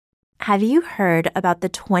Have you heard about the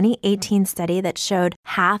 2018 study that showed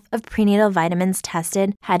half of prenatal vitamins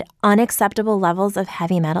tested had unacceptable levels of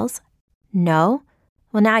heavy metals? No?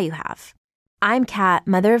 Well, now you have. I'm Kat,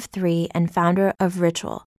 mother of 3 and founder of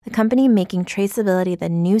Ritual, the company making traceability the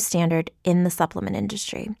new standard in the supplement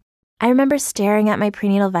industry. I remember staring at my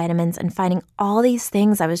prenatal vitamins and finding all these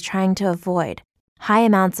things I was trying to avoid. High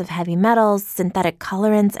amounts of heavy metals, synthetic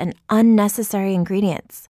colorants, and unnecessary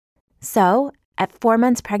ingredients. So, at 4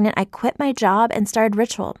 months pregnant, I quit my job and started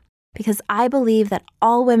Ritual because I believe that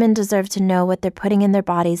all women deserve to know what they're putting in their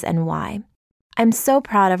bodies and why. I'm so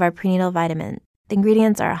proud of our prenatal vitamin. The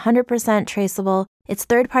ingredients are 100% traceable, it's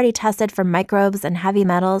third-party tested for microbes and heavy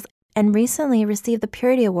metals, and recently received the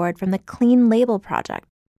Purity Award from the Clean Label Project.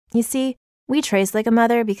 You see, we trace like a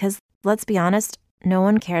mother because, let's be honest, no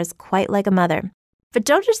one cares quite like a mother. But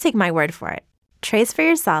don't just take my word for it. Trace for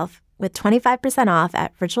yourself with 25% off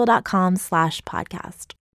at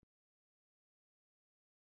ritual.com/podcast.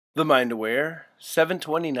 The Mind Aware,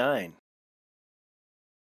 729.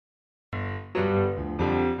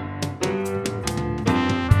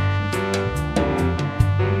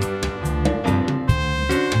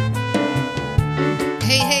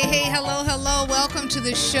 Hey, hello. Welcome to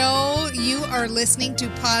the show. You are listening to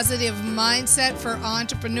Positive Mindset for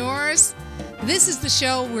Entrepreneurs. This is the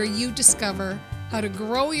show where you discover how to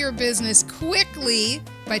grow your business quickly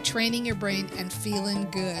by training your brain and feeling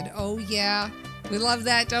good. Oh yeah, we love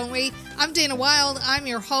that, don't we? I'm Dana Wilde. I'm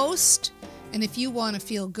your host. And if you want to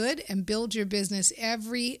feel good and build your business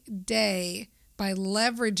every day by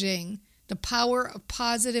leveraging the power of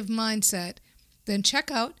positive mindset, then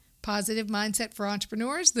check out Positive Mindset for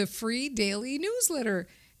Entrepreneurs, the free daily newsletter.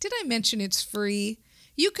 Did I mention it's free?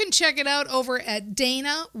 You can check it out over at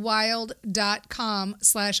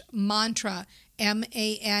danawilde.com/mantra,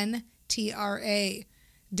 MANTRA.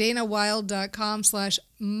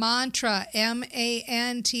 danawilde.com/mantra,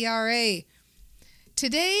 MANTRA.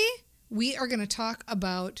 Today, we are going to talk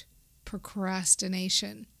about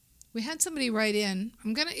procrastination. We had somebody write in.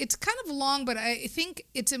 It's kind of long, but I think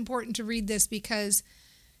it's important to read this because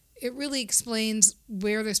it really explains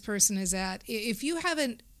where this person is at. If you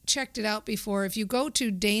haven't checked it out before, if you go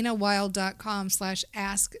to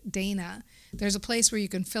danawilde.com/askdana, there's a place where you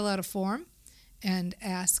can fill out a form and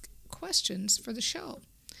ask questions for the show.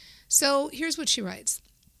 So here's what she writes.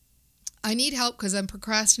 I need help because I'm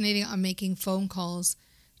procrastinating on making phone calls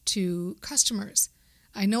to customers.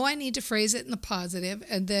 I know I need to phrase it in the positive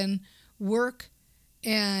and then work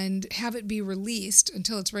and have it be released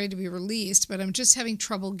until it's ready to be released, but I'm just having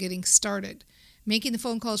trouble getting started. Making the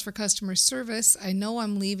phone calls for customer service, I know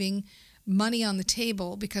I'm leaving money on the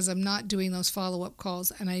table because I'm not doing those follow-up calls,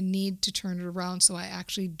 and I need to turn it around so I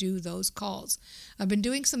actually do those calls. I've been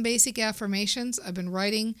doing some basic affirmations. I've been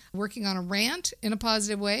working on a rant in a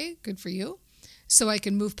positive way, good for you, so I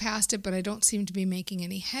can move past it, but I don't seem to be making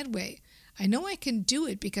any headway. I know I can do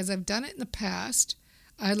it because I've done it in the past.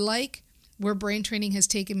 I like where brain training has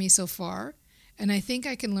taken me so far, and I think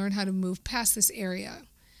I can learn how to move past this area.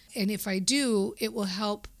 And if I do, it will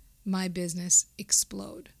help my business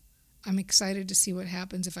explode. I'm excited to see what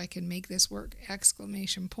happens if I can make this work! !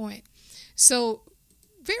 So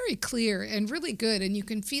very clear and really good, and you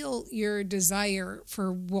can feel your desire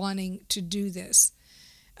for wanting to do this.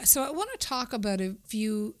 So I want to talk about a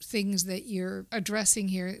few things that you're addressing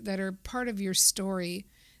here that are part of your story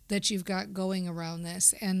that you've got going around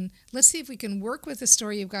this. And let's see if we can work with the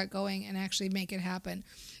story you've got going and actually make it happen.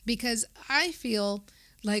 Because I feel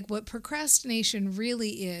like what procrastination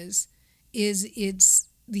really is it's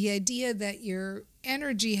the idea that your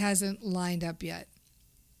energy hasn't lined up yet.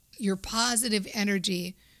 Your positive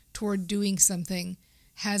energy toward doing something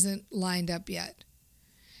hasn't lined up yet.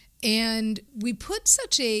 And we put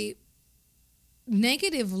such a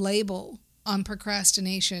negative label on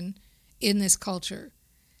procrastination in this culture.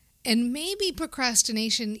 And maybe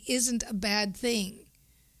procrastination isn't a bad thing.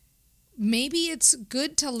 Maybe it's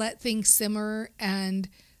good to let things simmer and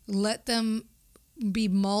let them be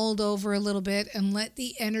mulled over a little bit and let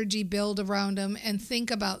the energy build around them and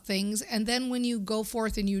think about things. And then when you go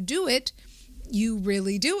forth and you do it, you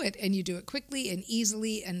really do it, and you do it quickly and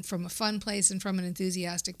easily and from a fun place and from an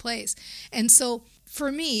enthusiastic place. And so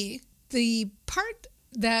for me, the part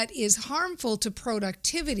that is harmful to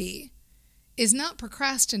productivity is not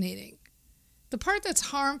procrastinating. The part that's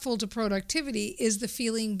harmful to productivity is the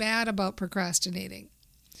feeling bad about procrastinating.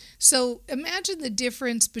 So imagine the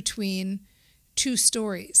difference between two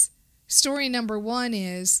stories. Story number one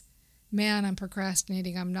is man, I'm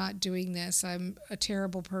procrastinating. I'm not doing this. I'm a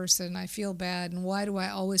terrible person. I feel bad. And why do I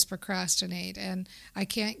always procrastinate? And I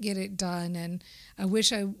can't get it done. And I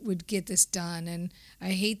wish I would get this done. And I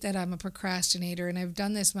hate that I'm a procrastinator. And I've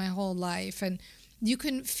done this my whole life. And you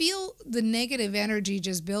can feel the negative energy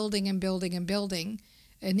just building and building and building.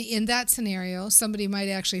 And in that scenario, somebody might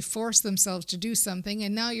actually force themselves to do something.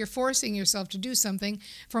 And now you're forcing yourself to do something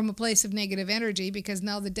from a place of negative energy because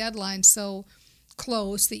now the deadline's so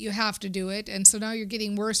close that you have to do it. And so now you're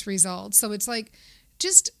getting worse results. So it's like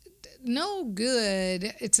just no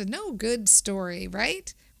good. It's a no good story,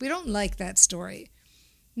 right? We don't like that story.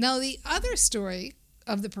 Now, the other story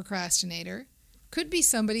of the procrastinator could be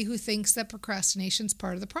somebody who thinks that procrastination is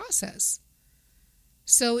part of the process.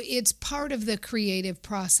 So it's part of the creative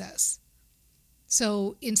process.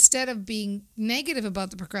 So instead of being negative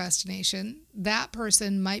about the procrastination, that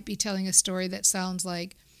person might be telling a story that sounds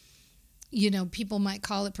like, people might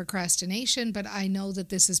call it procrastination, but I know that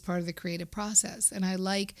this is part of the creative process. And I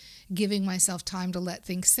like giving myself time to let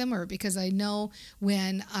things simmer because I know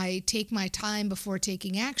when I take my time before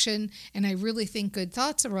taking action and I really think good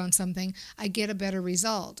thoughts around something, I get a better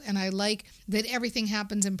result. And I like that everything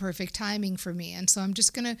happens in perfect timing for me. And so I'm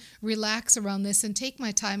just going to relax around this and take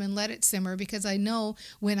my time and let it simmer because I know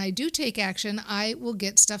when I do take action, I will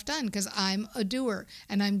get stuff done because I'm a doer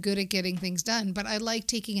and I'm good at getting things done. But I like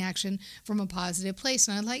taking action from a positive place.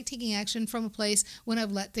 And I like taking action from a place when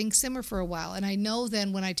I've let things simmer for a while. And I know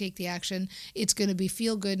then when I take the action, it's going to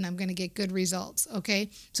feel good and I'm going to get good results.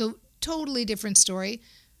 Okay. So totally different story,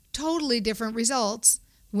 totally different results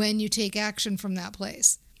when you take action from that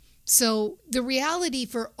place. So the reality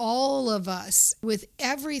for all of us with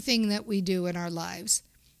everything that we do in our lives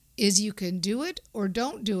is you can do it or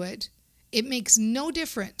don't do it. It makes no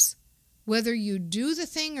difference whether you do the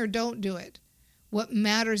thing or don't do it. What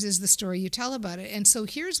matters is the story you tell about it. And so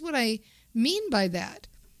here's what I mean by that.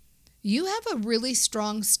 You have a really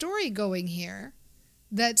strong story going here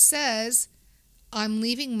that says, I'm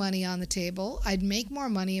leaving money on the table. I'd make more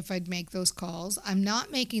money if I'd make those calls. I'm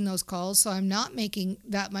not making those calls, so I'm not making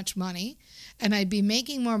that much money. And I'd be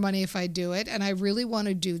making more money if I do it. And I really want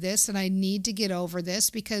to do this, and I need to get over this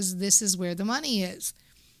because this is where the money is.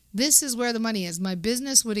 This is where the money is. My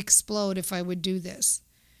business would explode if I would do this.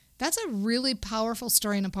 That's a really powerful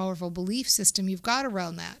story and a powerful belief system you've got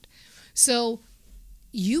around that. So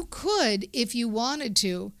you could, if you wanted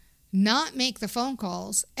to, not make the phone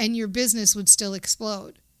calls and your business would still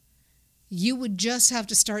explode. You would just have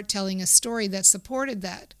to start telling a story that supported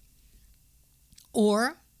that.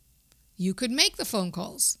 Or you could make the phone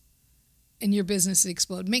calls and your business would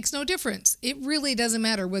explode. Makes no difference. It really doesn't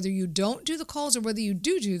matter whether you don't do the calls or whether you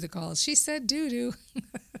do the calls. She said do.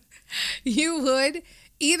 You would.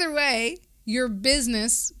 Either way, your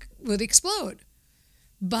business would explode.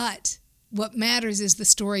 But what matters is the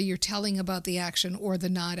story you're telling about the action or the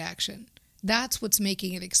not action. That's what's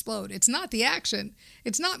making it explode. It's not the action.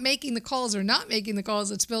 It's not making the calls or not making the calls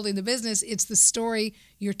that's building the business. It's the story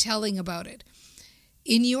you're telling about it.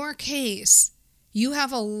 In your case, you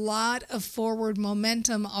have a lot of forward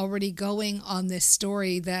momentum already going on this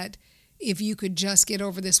story that if you could just get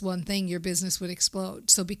over this one thing, your business would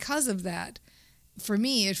explode. So because of that, for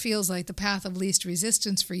me, it feels like the path of least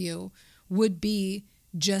resistance for you would be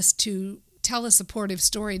just to tell a supportive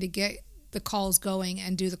story to get the calls going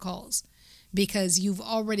and do the calls because you've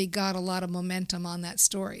already got a lot of momentum on that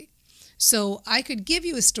story. So I could give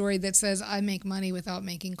you a story that says I make money without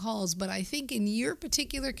making calls, but I think in your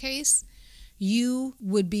particular case, you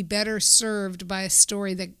would be better served by a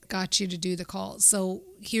story that got you to do the calls. So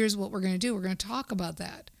here's what we're going to do. We're going to talk about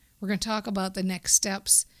that. We're going to talk about the next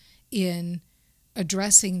steps in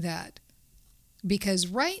addressing that. Because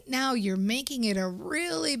right now you're making it a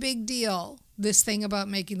really big deal, this thing about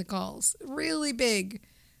making the calls. Really big.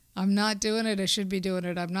 I'm not doing it, I should be doing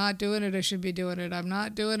it. I'm not doing it, I should be doing it. I'm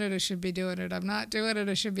not doing it, I should be doing it. I'm not doing it,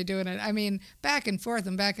 I should be doing it. I mean, back and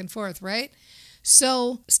forth, right?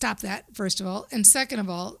 So stop that, first of all. And second of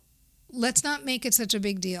all, let's not make it such a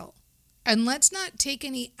big deal. And let's not take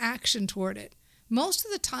any action toward it. Most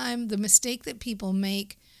of the time, the mistake that people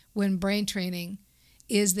make when brain training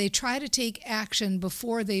is they try to take action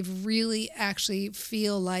before they really actually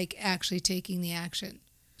feel like actually taking the action.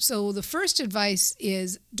 So the first advice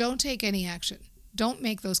is don't take any action. Don't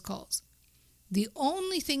make those calls. The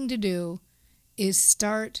only thing to do is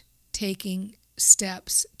start taking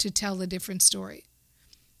steps to tell a different story.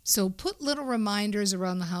 So put little reminders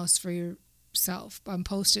around the house for yourself on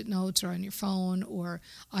Post-it notes or on your phone or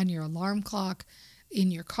on your alarm clock,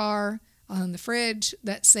 in your car, on the fridge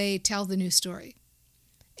that say, tell the new story.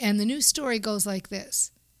 And the new story goes like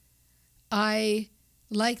this. I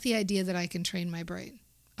like the idea that I can train my brain.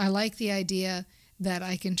 I like the idea that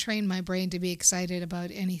I can train my brain to be excited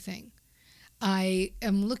about anything. I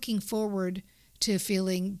am looking forward to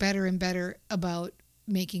feeling better and better about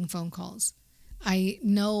making phone calls. I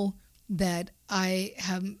know that I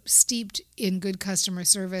am steeped in good customer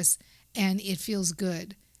service and it feels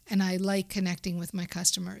good. And I like connecting with my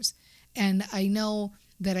customers. And I know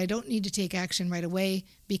that I don't need to take action right away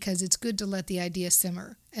because it's good to let the idea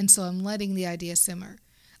simmer. And so I'm letting the idea simmer.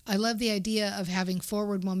 I love the idea of having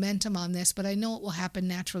forward momentum on this, but I know it will happen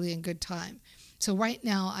naturally in good time. So right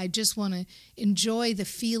now, I just want to enjoy the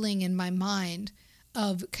feeling in my mind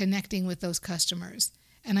of connecting with those customers.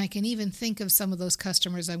 And I can even think of some of those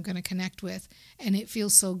customers I'm going to connect with. And it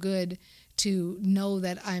feels so good to know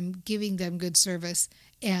that I'm giving them good service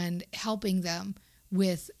and helping them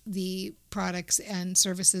with the products and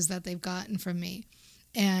services that they've gotten from me.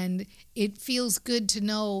 And it feels good to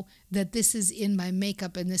know that this is in my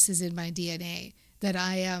makeup and this is in my DNA, that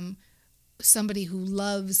I am somebody who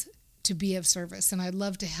loves to be of service and I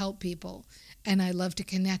love to help people and I love to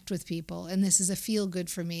connect with people. And this is a feel good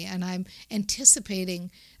for me. And I'm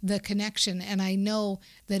anticipating the connection and I know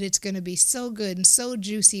that it's going to be so good and so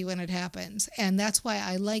juicy when it happens. And that's why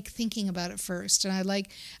I like thinking about it first. And I like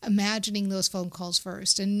imagining those phone calls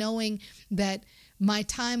first and knowing that my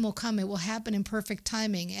time will come. It will happen in perfect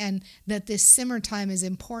timing and that this simmer time is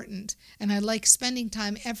important. And I like spending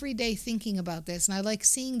time every day thinking about this. And I like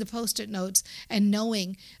seeing the Post-it notes and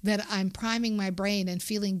knowing that I'm priming my brain and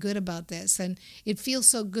feeling good about this. And it feels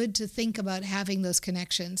so good to think about having those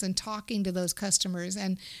connections and talking to those customers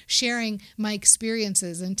and sharing my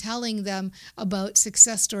experiences and telling them about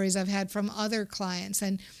success stories I've had from other clients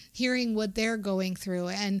and hearing what they're going through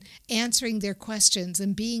and answering their questions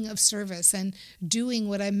and being of service and doing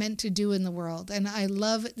what I'm meant to do in the world. And I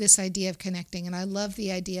love this idea of connecting and I love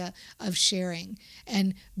the idea of sharing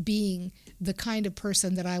and being the kind of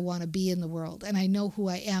person that I want to be in the world. And I know who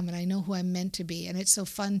I am and I know who I'm meant to be. And it's so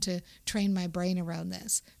fun to train my brain around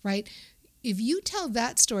this, right? If you tell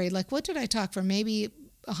that story, like what did I talk for? Maybe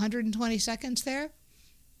 120 seconds there?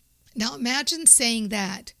 Now imagine saying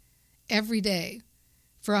that every day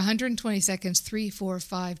for 120 seconds, 3, 4,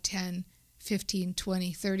 5, 10, 15,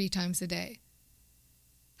 20, 30 times a day.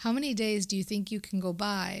 How many days do you think you can go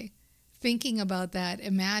by thinking about that,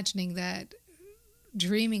 imagining that,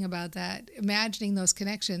 dreaming about that, imagining those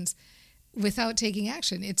connections without taking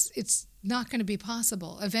action? It's not going to be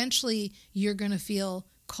possible. Eventually, you're going to feel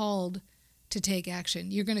called to take action.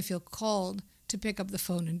 You're going to feel called to pick up the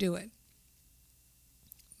phone and do it.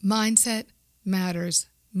 Mindset matters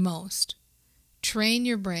most. Train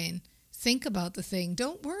your brain. Think about the thing.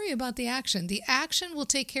 Don't worry about the action. The action will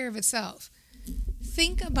take care of itself.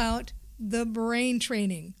 Think about the brain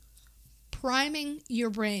training, priming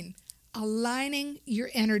your brain, aligning your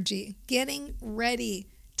energy, getting ready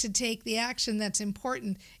to take the action that's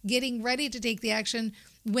important, getting ready to take the action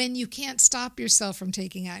when you can't stop yourself from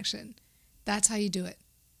taking action. That's how you do it.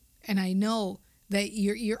 And I know that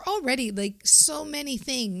you're already like so many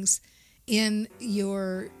things in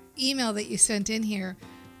your email that you sent in here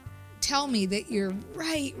tell me that you're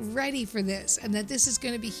ready for this and that this is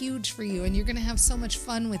going to be huge for you and you're going to have so much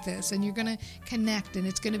fun with this and you're going to connect and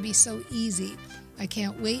it's going to be so easy. I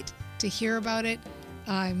can't wait to hear about it.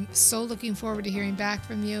 I'm so looking forward to hearing back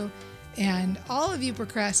from you. And all of you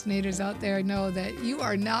procrastinators out there know that you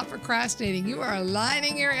are not procrastinating. You are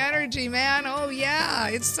aligning your energy, man. Oh yeah,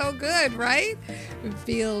 it's so good, right? It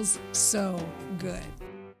feels so good.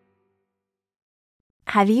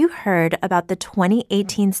 Have you heard about the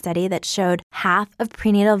 2018 study that showed half of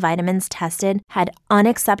prenatal vitamins tested had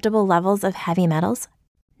unacceptable levels of heavy metals?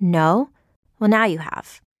 No? Well, now you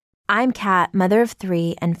have. I'm Kat, mother of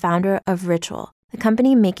 3 and founder of Ritual, the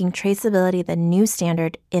company making traceability the new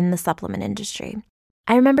standard in the supplement industry.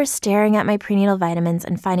 I remember staring at my prenatal vitamins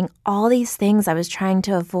and finding all these things I was trying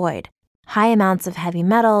to avoid: high amounts of heavy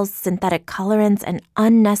metals, synthetic colorants, and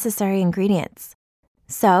unnecessary ingredients.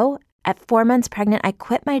 So, at 4 months pregnant, I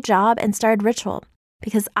quit my job and started Ritual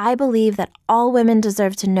because I believe that all women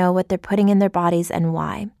deserve to know what they're putting in their bodies and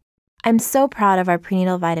why. I'm so proud of our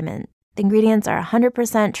prenatal vitamin. The ingredients are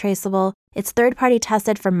 100% traceable, it's third-party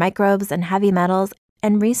tested for microbes and heavy metals,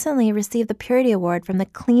 and recently received the Purity Award from the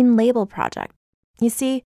Clean Label Project. You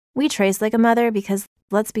see, we trace like a mother because,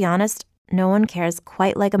 let's be honest, no one cares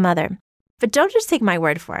quite like a mother. But don't just take my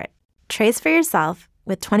word for it. Trace for yourself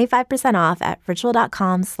with 25% off at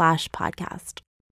ritual.com/podcast.